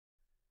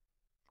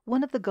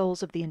One of the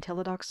goals of the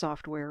InteliDOX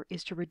software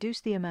is to reduce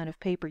the amount of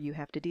paper you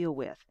have to deal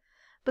with,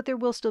 but there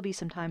will still be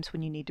some times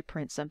when you need to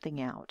print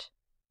something out.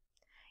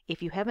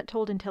 If you haven't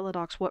told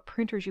InteliDOX what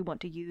printers you want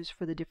to use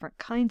for the different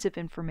kinds of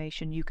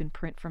information you can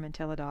print from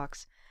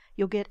InteliDOX,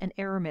 you'll get an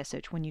error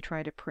message when you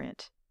try to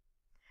print.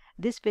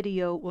 This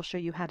video will show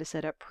you how to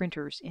set up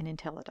printers in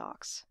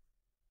InteliDOX.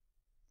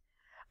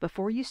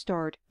 Before you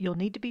start, you'll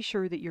need to be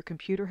sure that your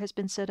computer has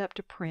been set up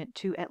to print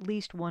to at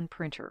least one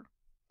printer.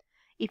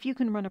 If you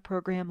can run a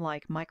program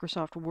like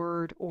Microsoft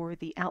Word or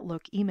the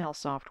Outlook email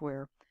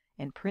software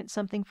and print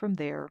something from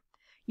there,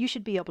 you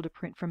should be able to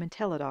print from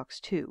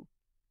InteliDOX too.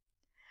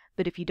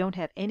 But if you don't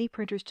have any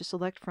printers to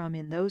select from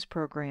in those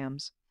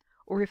programs,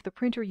 or if the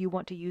printer you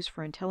want to use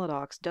for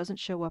InteliDOX doesn't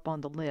show up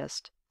on the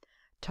list,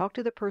 talk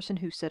to the person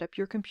who set up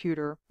your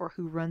computer or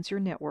who runs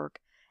your network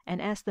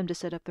and ask them to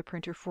set up the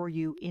printer for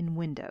you in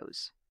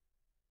Windows.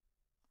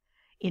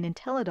 In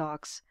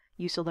InteliDOX,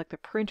 you select the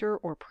printer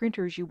or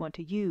printers you want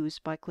to use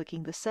by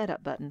clicking the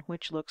Setup button,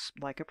 which looks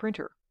like a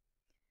printer.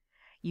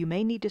 You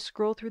may need to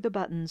scroll through the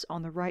buttons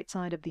on the right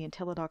side of the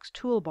InteliDOX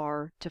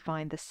toolbar to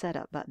find the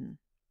Setup button.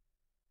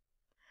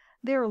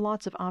 There are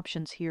lots of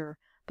options here,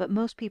 but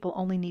most people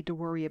only need to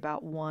worry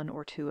about one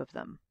or two of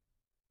them.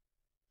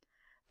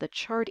 The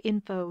Chart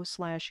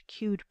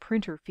Info/Queued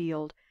Printer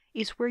field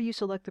is where you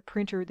select the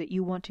printer that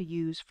you want to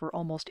use for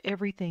almost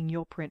everything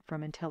you'll print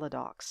from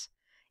InteliDOX,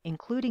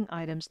 including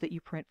items that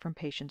you print from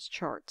patients'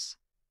 charts.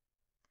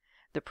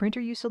 The printer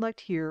you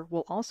select here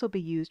will also be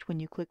used when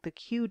you click the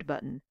Queued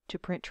button to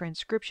print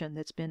transcription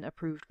that's been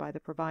approved by the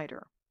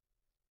provider.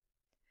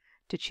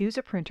 To choose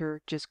a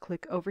printer, just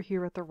click over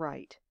here at the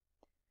right.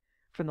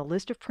 From the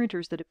list of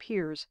printers that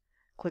appears,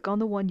 click on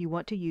the one you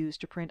want to use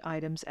to print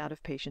items out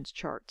of patients'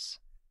 charts.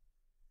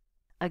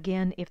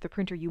 Again, if the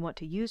printer you want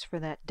to use for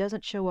that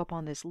doesn't show up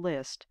on this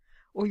list,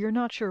 or you're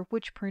not sure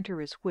which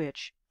printer is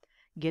which,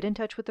 get in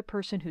touch with the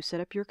person who set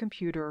up your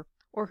computer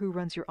or who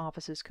runs your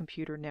office's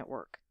computer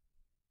network.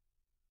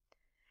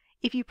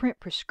 If you print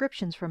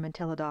prescriptions from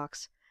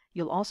InteliDOX,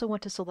 you'll also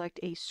want to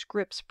select a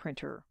scripts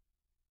printer.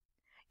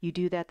 You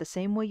do that the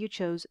same way you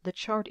chose the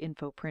Chart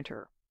Info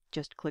printer.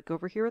 Just click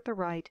over here at the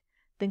right,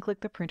 then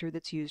click the printer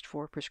that's used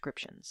for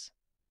prescriptions.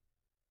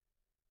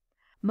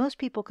 Most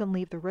people can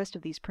leave the rest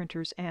of these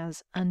printers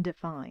as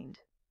undefined.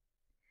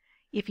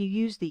 If you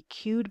use the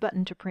Queued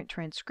button to print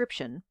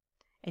transcription,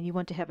 and you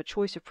want to have a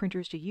choice of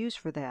printers to use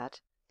for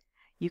that,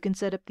 you can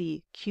set up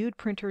the Queued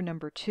Printer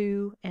number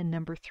 2 and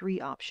number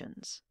 3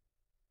 options.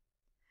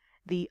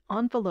 The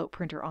Envelope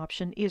Printer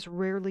option is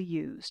rarely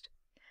used,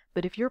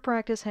 but if your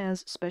practice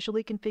has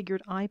specially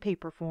configured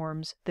iPaper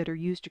forms that are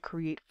used to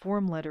create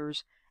form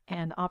letters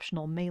and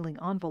optional mailing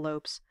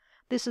envelopes,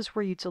 this is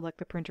where you'd select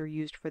the printer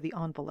used for the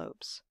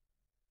envelopes.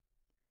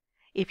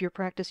 If your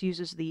practice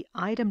uses the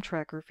Item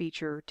Tracker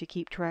feature to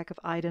keep track of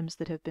items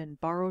that have been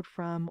borrowed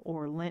from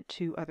or lent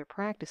to other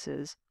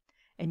practices,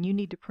 and you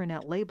need to print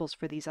out labels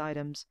for these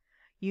items,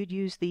 you'd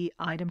use the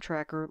Item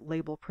Tracker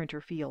Label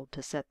Printer field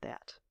to set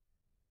that.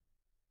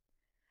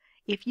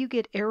 If you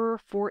get error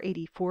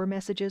 484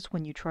 messages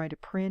when you try to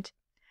print,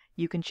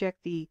 you can check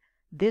the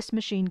This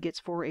Machine Gets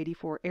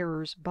 484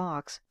 Errors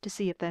box to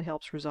see if that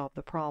helps resolve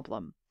the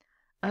problem.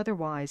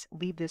 Otherwise,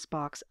 leave this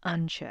box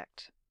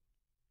unchecked.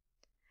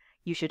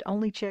 You should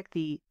only check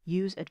the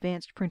Use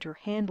Advanced Printer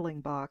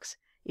Handling box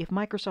if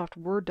Microsoft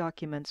Word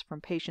documents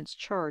from patients'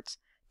 charts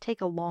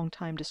take a long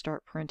time to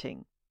start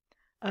printing.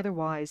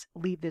 Otherwise,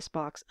 leave this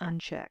box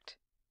unchecked.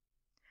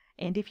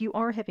 And if you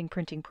are having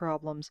printing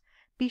problems,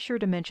 be sure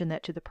to mention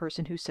that to the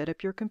person who set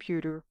up your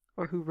computer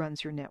or who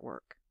runs your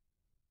network.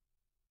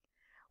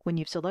 When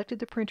you've selected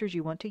the printers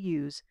you want to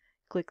use,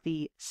 click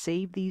the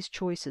Save These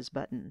Choices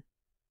button.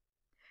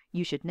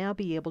 You should now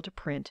be able to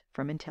print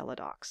from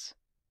InteliDOX.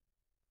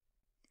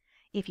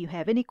 If you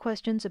have any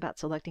questions about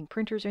selecting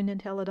printers in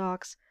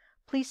InteliDOX,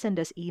 please send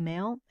us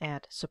email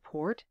at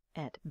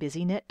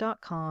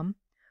support@busynet.com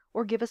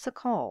or give us a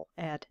call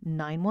at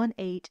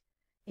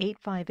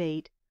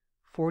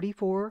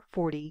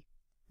 918-858-4440,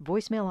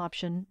 voicemail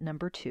option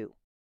number 2.